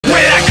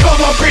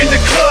in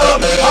the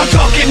club, I'm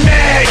talking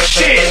mad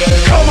shit.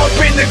 Come up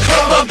in the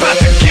club, I'm about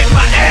to get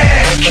my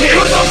ass kicked.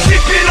 Cause I'm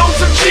sipping on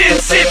some gin,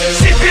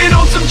 sipping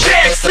on some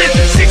Jack, slip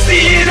 60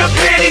 in her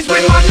panties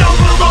with my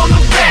number on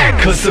the back.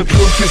 Cause the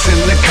proof is in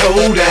the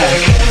Kodak,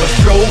 a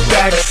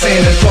throwbacks in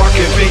a dark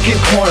and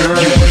vacant corner.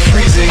 You were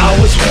freezing, I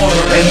was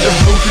warmer, and the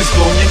roof is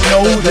blown, you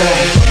know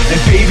that.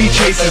 And baby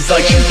chases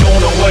like she don't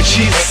know what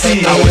she's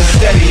seen. I was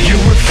steady, you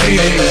were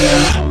fleeting.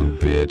 Punk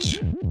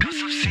bitch, cause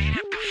I've seen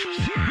it before.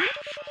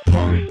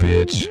 Punk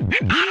bitch,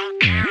 and I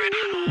don't care, and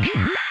I don't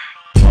care.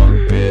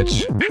 Punk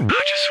bitch, and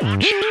I just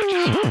want you to